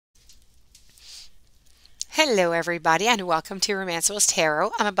Hello everybody and welcome to Romancefull's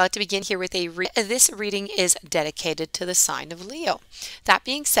Tarot. I'm about to begin here with this reading is dedicated to the sign of Leo. That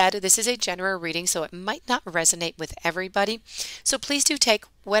being said, this is a general reading, so it might not resonate with everybody. So please do take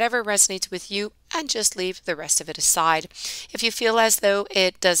whatever resonates with you and just leave the rest of it aside. If you feel as though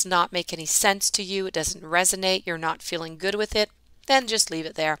it does not make any sense to you, it doesn't resonate, you're not feeling good with it, then just leave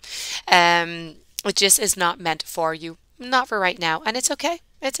it there. It just is not meant for you, not for right now, and it's okay.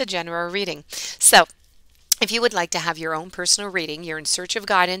 It's a general reading. So if you would like to have your own personal reading, you're in search of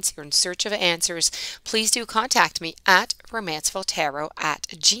guidance, you're in search of answers, please do contact me at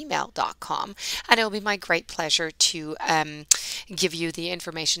romancefulltarot@gmail.com, and it will be my great pleasure to give you the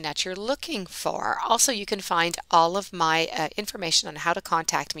information that you're looking for. Also, you can find all of my information on how to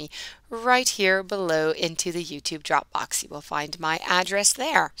contact me right here below into the YouTube drop box. You will find my address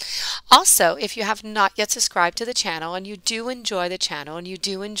there. Also, if you have not yet subscribed to the channel and you do enjoy the channel and you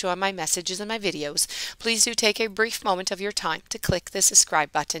do enjoy my messages and my videos, please do take a brief moment of your time to click the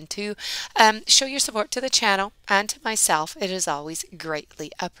subscribe button to show your support to the channel and to myself. It is always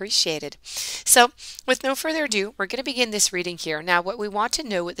greatly appreciated. So with no further ado, we're going to begin this reading here. Now, what we want to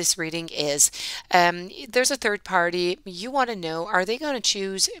know with this reading is there's a third party. You want to know, are they going to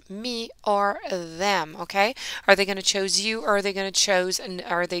choose me or them? Okay, are they going to choose you, or are they going to choose a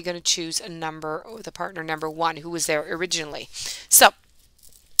number, or the partner number one who was there originally? So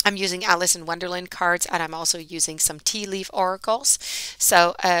I'm using Alice in Wonderland cards, and I'm also using some tea leaf oracles.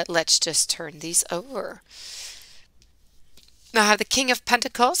 So let's just turn these over. Now I have the King of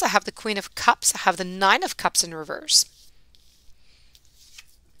Pentacles, I have the Queen of Cups, I have the Nine of Cups in reverse,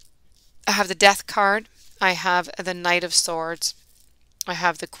 I have the Death card, I have the Knight of Swords, I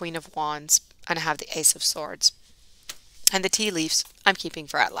have the Queen of Wands, and I have the Ace of Swords. And the tea leaves I'm keeping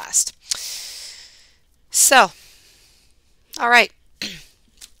for at last. So, all right,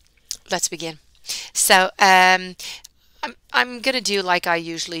 let's begin. So, I'm going to do like I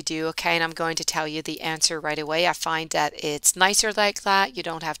usually do, okay, and I'm going to tell you the answer right away. I find that it's nicer like that. You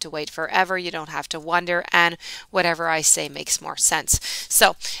don't have to wait forever. You don't have to wonder, and whatever I say makes more sense.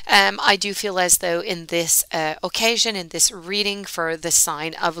 So I do feel as though in this occasion, in this reading for the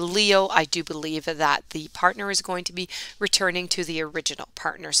sign of Leo, I do believe that the partner is going to be returning to the original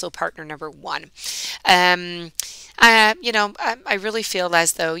partner, so partner number one. I really feel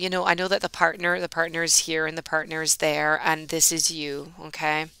as though, I know that the partner is here and the partner is there, and this is you,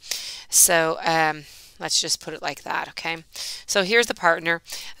 okay? So let's just put it like that, okay? So here's the partner.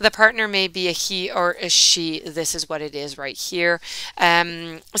 The partner may be a he or a she. This is what it is right here.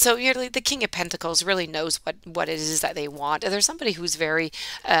 So the King of Pentacles really knows what it is that they want. There's somebody who's very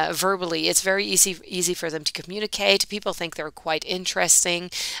verbally, it's very easy for them to communicate. People think they're quite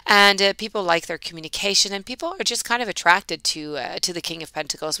interesting, and people like their communication, and people are just kind of attracted to the King of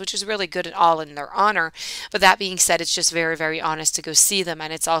Pentacles, which is really good and all in their honor. But that being said, it's just very, very honest to go see them,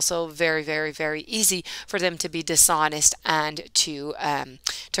 and it's also very, very, very easy for them to be dishonest and to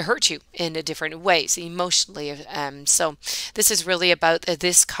hurt you in a different ways emotionally. So this is really about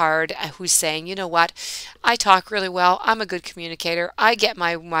this card who's saying, you know what, I talk really well, I'm a good communicator, I get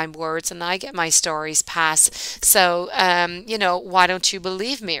my words and I get my stories pass, so why don't you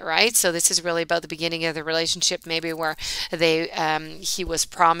believe me, right? So this is really about the beginning of the relationship, maybe where he or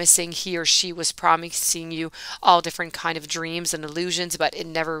she was promising you all different kind of dreams and illusions, but it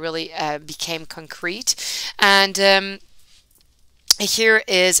never really became concrete. And here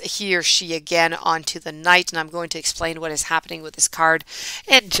is he or she again onto the Knight, and I'm going to explain what is happening with this card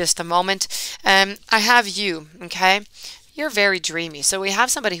in just a moment. I have you, okay? You're very dreamy. So we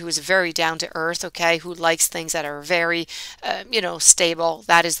have somebody who is very down to earth, okay, who likes things that are very, stable.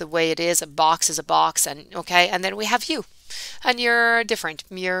 That is the way it is. A box is a box, and okay. And then we have you. And you're different.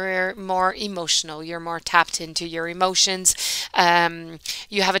 You're more emotional. You're more tapped into your emotions.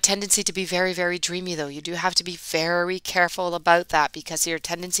 You have a tendency to be very, very dreamy, though. You do have to be very careful about that, because your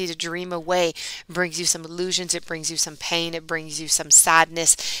tendency to dream away brings you some illusions. It brings you some pain. It brings you some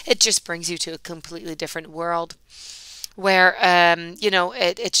sadness. It just brings you to a completely different world, where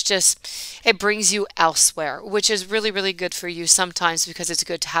it brings you elsewhere, which is really, really good for you sometimes, because it's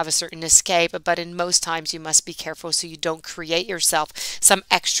good to have a certain escape, but in most times you must be careful so you don't create yourself some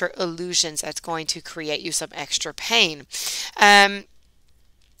extra illusions that's going to create you some extra pain. I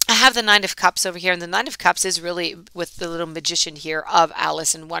have the Nine of Cups over here, and the Nine of Cups is really with the little magician here of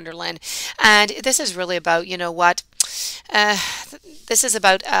Alice in Wonderland. And this is really about, this is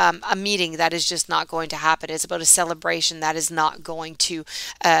about a meeting that is just not going to happen. It's about a celebration that is not going to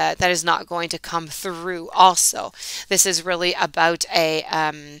come through. Also, this is really about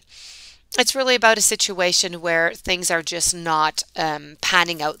a It's really about a situation where things are just not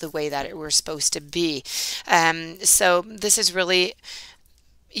panning out the way that it were supposed to be. So this is really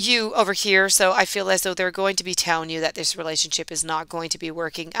you over here. So I feel as though they're going to be telling you that this relationship is not going to be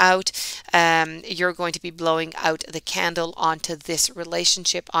working out. You're going to be blowing out the candle onto this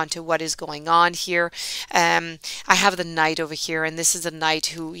relationship, onto what is going on here. I have the knight over here, and this is a knight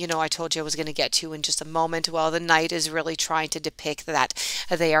who, I told you I was going to get to in just a moment. Well, the knight is really trying to depict that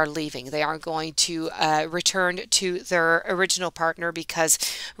they are leaving. They are going to return to their original partner because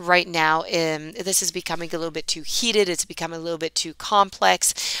right now this is becoming a little bit too heated. It's becoming a little bit too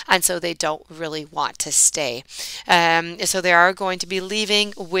complex, and so they don't really want to stay. So they are going to be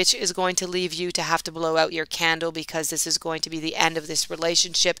leaving, which is going to leave you to have to blow out your candle because this is going to be the end of this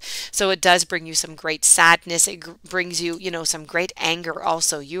relationship. So it does bring you some great sadness. It brings you, some great anger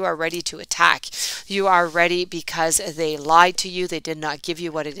also. You are ready to attack. You are ready because they lied to you. They did not give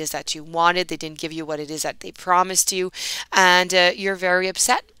you what it is that you wanted. They didn't give you what it is that they promised you. And you're very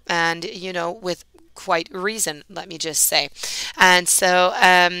upset. And, with quite reason, let me just say. And so,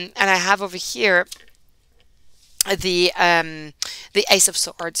 and I have over here the Ace of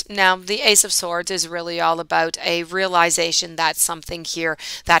Swords. Now, the Ace of Swords is really all about a realization that something here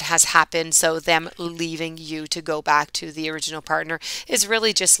that has happened, so them leaving you to go back to the original partner is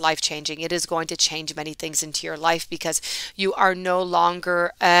really just life-changing. It is going to change many things into your life because you are no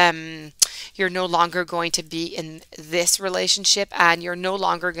longer going to be in this relationship, and you're no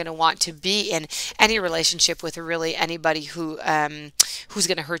longer going to want to be in any relationship with really anybody who's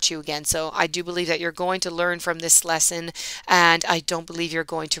going to hurt you again. So I do believe that you're going to learn from this lesson, and I don't believe you're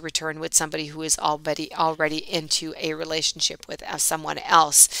going to return with somebody who is already into a relationship with someone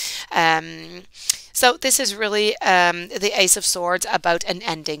else. So this is really the Ace of Swords about an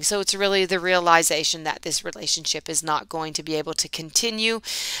ending. So it's really the realization that this relationship is not going to be able to continue.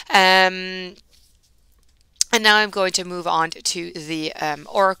 And now I'm going to move on to the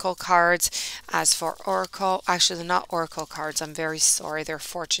Oracle cards. As for Oracle, actually they're not Oracle cards, I'm very sorry, they're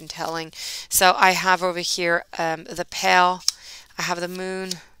fortune telling. So I have over here the Pale, I have the Moon,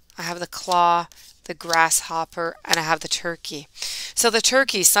 I have the Claw, the Grasshopper, and I have the Turkey. So the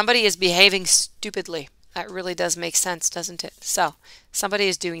Turkey, somebody is behaving stupidly. That really does make sense, doesn't it? So somebody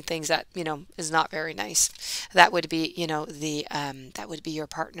is doing things that, is not very nice. That would be, that would be your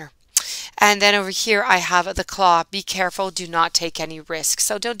partner. And then over here I have the Claw. Be careful, do not take any risks.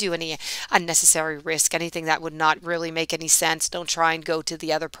 So don't do any unnecessary risk, anything that would not really make any sense. Don't try and go to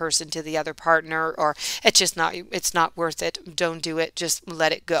the other person, to the other partner, or it's not worth it. Don't do it, just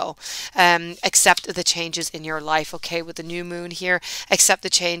let it go. Accept the changes in your life, okay? With the new moon here, accept the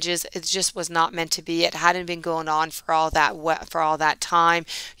changes. It just was not meant to be. It hadn't been going on for all that time.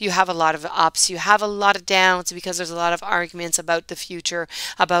 You have a lot of ups, you have a lot of downs because there's a lot of arguments about the future,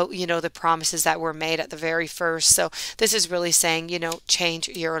 about, the promises that were made at the very first. So this is really saying, change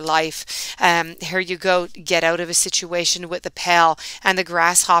your life. Here you go, get out of a situation with the Pale, and the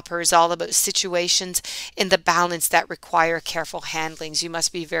Grasshopper is all about situations in the balance that require careful handlings. You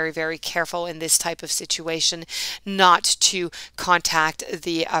must be very, very careful in this type of situation not to contact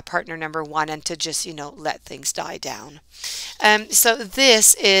the partner number one and to just, let things die down. So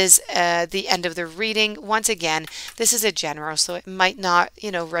this is the end of the reading. Once again, this is a general, so it might not,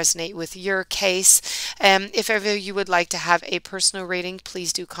 resonate with your case. If ever you would like to have a personal reading,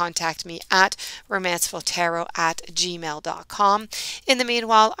 please do contact me at romancefulltarot@gmail.com. In the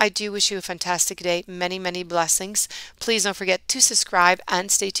meanwhile, I do wish you a fantastic day, many, many blessings. Please don't forget to subscribe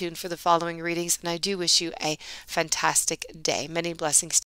and stay tuned for the following readings, and I do wish you a fantastic day. Many blessings.